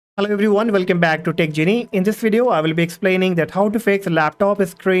Hello everyone, welcome back to Tech Genie. In this video, I will be explaining that how to fix laptop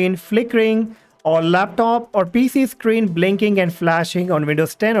screen flickering or laptop or PC screen blinking and flashing on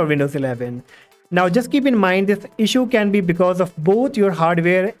Windows 10 or Windows 11. Now just keep in mind this issue can be because of both your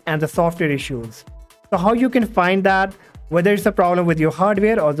hardware and the software issues. So how you can find that, whether it's a problem with your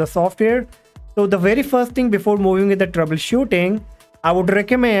hardware or the software. So the very first thing before moving with the troubleshooting, I would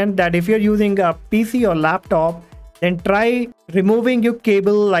recommend that if you're using a PC or laptop, then try removing your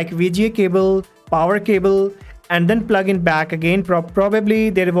cable like VGA cable, power cable, and then plug in back again. Probably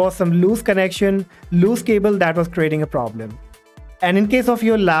there was some loose connection, loose cable that was creating a problem. And in case of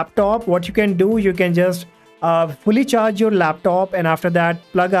your laptop, what you can do, you can just fully charge your laptop and after that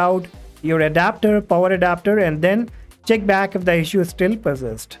plug out your adapter, power adapter, and then check back if the issue still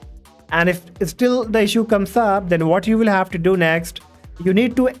persists. And if still the issue comes up, then what you will have to do next, you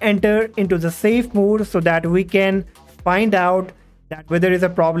need to enter into the safe mode so that we can find out that whether there is a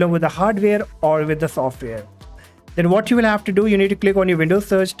problem with the hardware or with the software. Then what you will have to do, you need to click on your Windows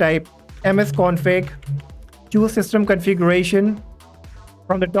search, type msconfig, choose system configuration.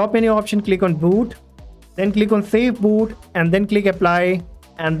 From the top menu option, click on boot, then click on save boot, and then click apply,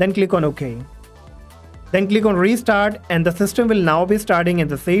 and then click on OK. Then click on restart, and the system will now be starting in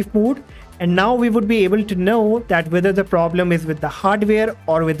the safe mode. And now we would be able to know that whether the problem is with the hardware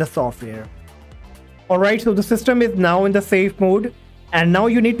or with the software. Alright, so the system is now in the safe mode. And now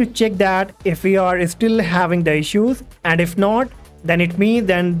you need to check that if we are still having the issues. And if not, then it means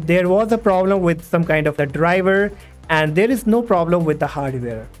then there was a problem with some kind of the driver and there is no problem with the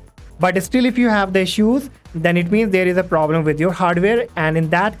hardware. But still, if you have the issues, then it means there is a problem with your hardware. And in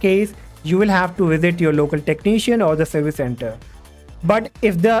that case, you will have to visit your local technician or the service center. But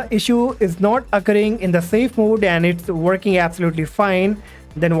if the issue is not occurring in the safe mode and it's working absolutely fine,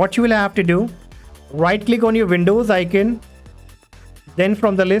 then what you will have to do, right click on your Windows icon, then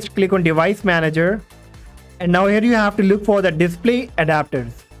from the list click on Device Manager, and now here you have to look for the display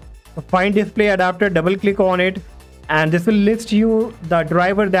adapters. So find display adapter, double click on it, and this will list you the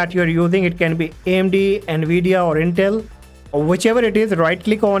driver that you're using. It can be AMD, Nvidia, or Intel, or whichever it is. Right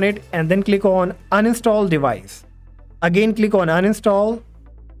click on it and then click on uninstall device. Again click on uninstall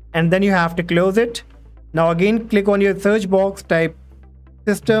and then you have to close it. Now again click on your search box, type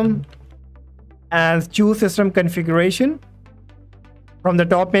system and choose system configuration. From the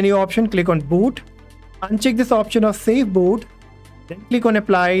top menu option, click on boot. Uncheck this option of save boot. Then click on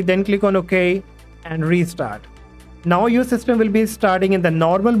apply, then click on OK and restart. Now your system will be starting in the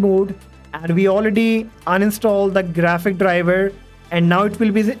normal mode and we already uninstalled the graphic driver and now it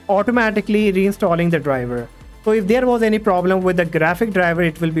will be automatically reinstalling the driver. So if there was any problem with the graphic driver,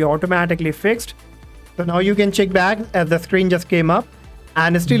 it will be automatically fixed. So now you can check back as the screen just came up.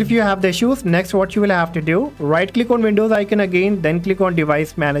 And still if you have the issues, next what you will have to do, right click on Windows icon again, then click on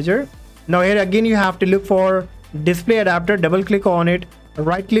Device Manager. Now here again you have to look for display adapter, double click on it,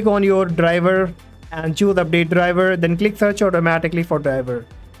 right click on your driver and choose update driver, then click search automatically for driver.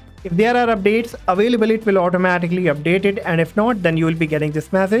 If there are updates available, it will automatically update it, and if not, then you will be getting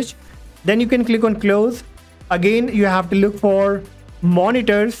this message. Then you can click on close. Again, you have to look for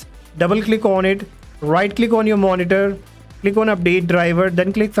monitors, double click on it, right click on your monitor, click on update driver,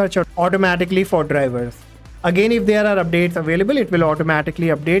 then click search automatically for drivers. Again, if there are updates available, it will automatically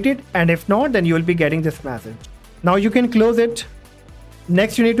update it, and if not, then you will be getting this message. Now you can close it.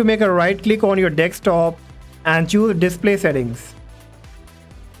 Next, you need to make a right click on your desktop and choose display settings.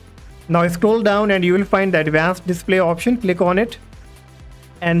 Now scroll down and you will find the advanced display option, click on it.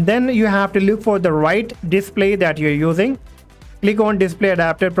 And then you have to look for the right display that you're using. Click on display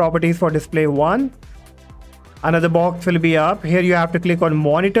adapter properties for display 1. Another box will be up. Here you have to click on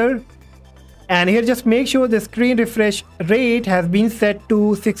monitor. And here just make sure the screen refresh rate has been set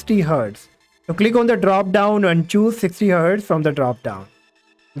to 60 Hz. So click on the drop down and choose 60 Hz from the drop down.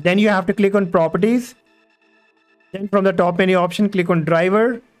 Then you have to click on properties. Then from the top menu option, click on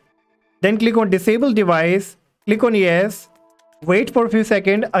driver. Then click on disable device. Click on yes. Wait for a few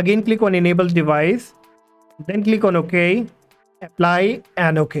seconds, again click on enable device, then click on OK, apply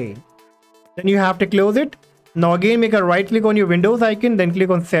and OK. Then you have to close it. Now again make a right click on your Windows icon, then click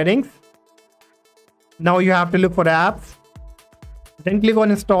on settings. Now you have to look for apps, then click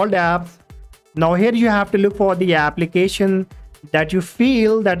on installed apps. Now here you have to look for the application that you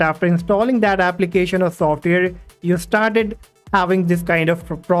feel that after installing that application or software, you started having this kind of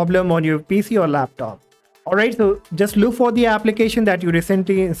problem on your PC or laptop. Alright, so just look for the application that you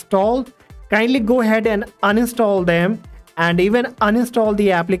recently installed. Kindly go ahead and uninstall them and even uninstall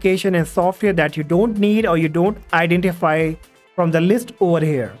the application and software that you don't need or you don't identify from the list over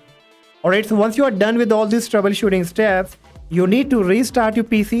here. Alright, so once you are done with all these troubleshooting steps, you need to restart your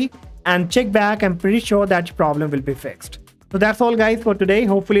PC and check back. I'm pretty sure that your problem will be fixed. So that's all guys for today.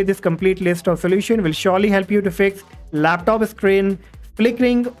 Hopefully this complete list of solution will surely help you to fix laptop screen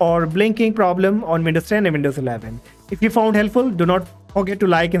flickering or blinking problem on Windows 10 and Windows 11. If you found helpful, do not forget to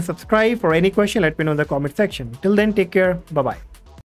like and subscribe. For any question, let me know in the comment section. Till then, take care. Bye-bye.